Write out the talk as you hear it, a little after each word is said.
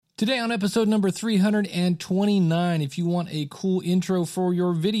Today on episode number 329, if you want a cool intro for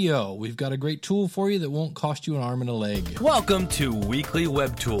your video, we've got a great tool for you that won't cost you an arm and a leg. Welcome to Weekly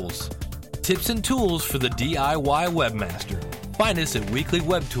Web Tools. Tips and tools for the DIY webmaster. Find us at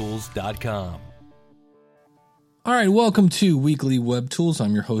weeklywebtools.com. All right, welcome to Weekly Web Tools.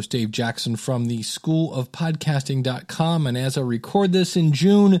 I'm your host, Dave Jackson from the schoolofpodcasting.com. And as I record this in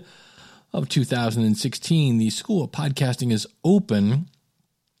June of 2016, the School of Podcasting is open.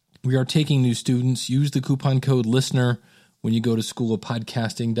 We are taking new students. Use the coupon code LISTENER when you go to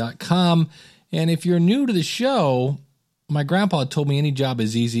schoolofpodcasting.com. And if you're new to the show, my grandpa told me any job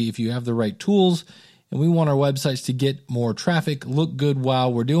is easy if you have the right tools. And we want our websites to get more traffic, look good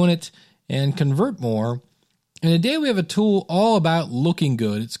while we're doing it, and convert more. And today we have a tool all about looking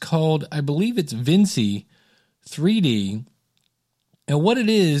good. It's called, I believe it's Vinci 3D. And what it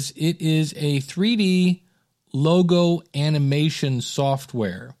is a 3D logo animation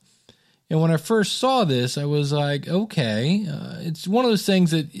software. And when I first saw this, I was like, okay, it's one of those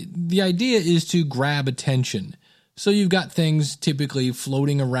things that the idea is to grab attention. So you've got things typically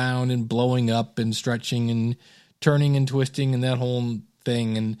floating around and blowing up and stretching and turning and twisting and that whole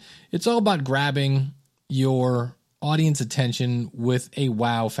thing. And it's all about grabbing your audience attention with a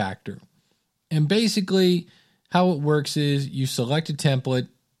wow factor. And basically how it works is you select a template,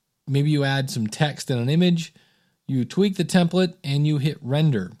 maybe you add some text and an image, you tweak the template, and you hit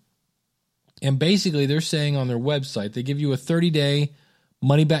render. And basically, they're saying on their website, they give you a 30-day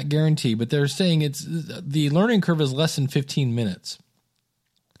money-back guarantee, but they're saying the learning curve is less than 15 minutes.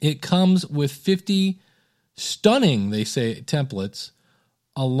 It comes with 50 stunning, they say, templates,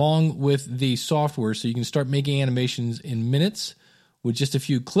 along with the software, so you can start making animations in minutes. With just a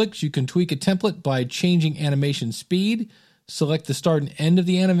few clicks, you can tweak a template by changing animation speed, select the start and end of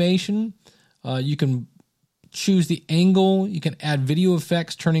the animation. You can choose the angle. You can add video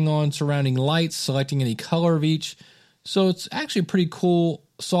effects, turning on surrounding lights, selecting any color of each. So it's actually a pretty cool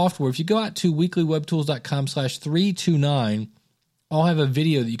software. If you go out to weeklywebtools.com/329, I'll have a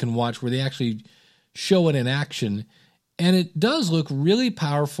video that you can watch where they actually show it in action. And it does look really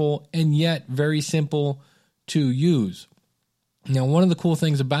powerful and yet very simple to use. Now, one of the cool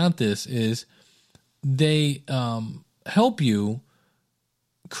things about this is they help you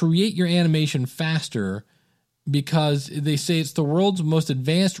create your animation faster, because they say it's the world's most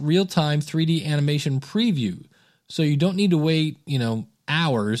advanced real-time 3D animation preview. So you don't need to wait,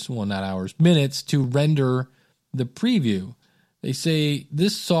 hours, well, not hours, minutes to render the preview. They say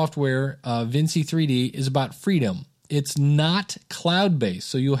this software, Vinci 3D, is about freedom. It's not cloud-based.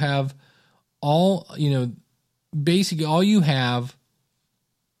 So you'll have basically all you have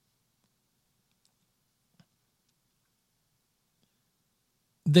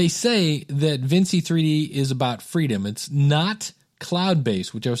they say that Vinci 3D is about freedom. It's not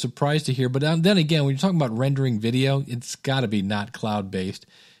cloud-based, which I was surprised to hear. But then again, when you're talking about rendering video, it's got to be not cloud-based.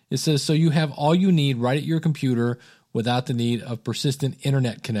 It says, so you have all you need right at your computer without the need of persistent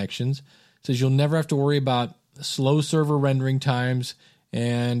internet connections. It says you'll never have to worry about slow server rendering times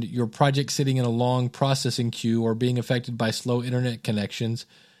and your project sitting in a long processing queue or being affected by slow internet connections.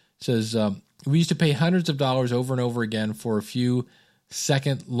 It says, we used to pay hundreds of dollars over and over again for a few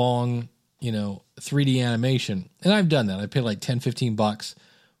second long, 3D animation. And I've done that. I paid like $10-15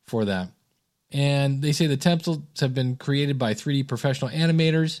 for that. And they say the templates have been created by 3D professional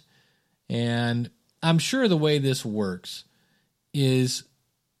animators. And I'm sure the way this works is,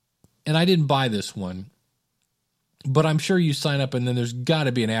 and I didn't buy this one, but I'm sure you sign up and then there's got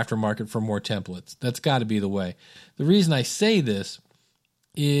to be an aftermarket for more templates. That's got to be the way. The reason I say this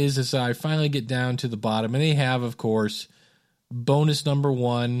is as I finally get down to the bottom, and they have, of course, bonus number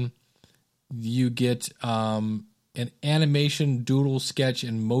 1, you get an animation, doodle, sketch,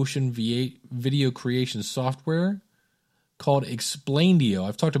 and motion video creation software called Explaindio.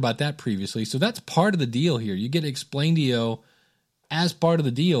 I've talked about that previously. So that's part of the deal here. You get Explaindio as part of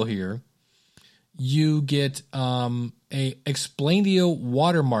the deal here. You get a Explaindio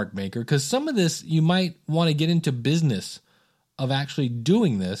watermark maker, because some of this you might want to get into business of actually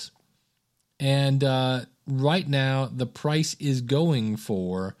doing this. And right now, the price is going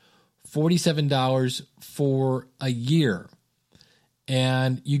for $47 for a year.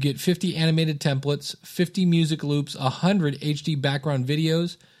 And you get 50 animated templates, 50 music loops, 100 HD background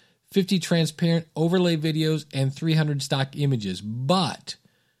videos, 50 transparent overlay videos, and 300 stock images. But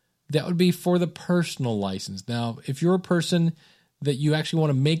that would be for the personal license. Now, if you're a person that you actually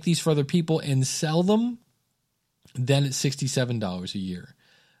want to make these for other people and sell them, then it's $67 a year.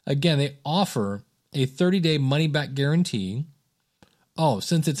 Again, they offer a 30-day money-back guarantee. Oh,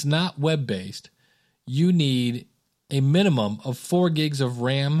 since it's not web-based, you need a minimum of 4 gigs of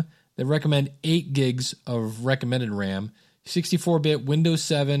RAM. They recommend 8 gigs of recommended RAM, 64-bit Windows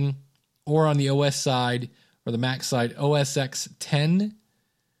 7, or on the OS side or the Mac side, OS X 10.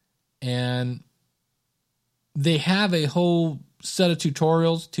 And they have a whole set of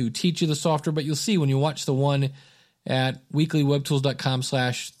tutorials to teach you the software, but you'll see when you watch the one at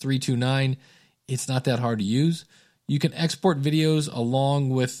weeklywebtools.com/329, it's not that hard to use. You can export videos along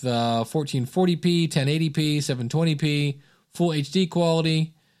with 1440p, 1080p, 720p, full HD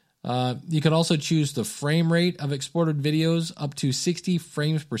quality. You can also choose the frame rate of exported videos up to 60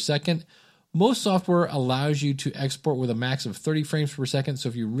 frames per second. Most software allows you to export with a max of 30 frames per second, so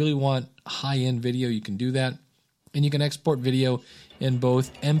if you really want high-end video, you can do that. And you can export video in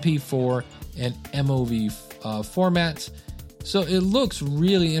both MP4 and MOV formats. So it looks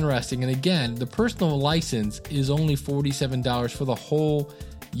really interesting. And again, the personal license is only $47 for the whole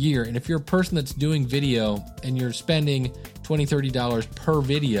year. And if you're a person that's doing video and you're spending $20, $30 per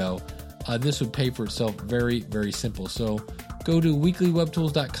video, this would pay for itself. Very, very simple. So go to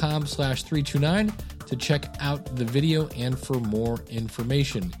weeklywebtools.com/329 to check out the video and for more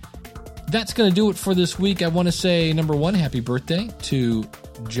information. That's going to do it for this week. I want to say, number one, happy birthday to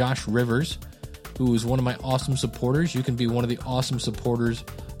Josh Rivers, who is one of my awesome supporters. You can be one of the awesome supporters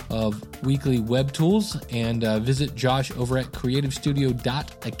of Weekly Web Tools and visit Josh over at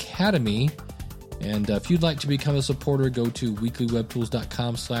creativestudio.academy. And if you'd like to become a supporter, go to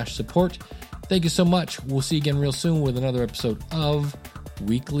weeklywebtools.com/support. Thank you so much. We'll see you again real soon with another episode of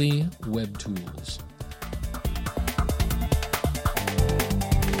Weekly Web Tools.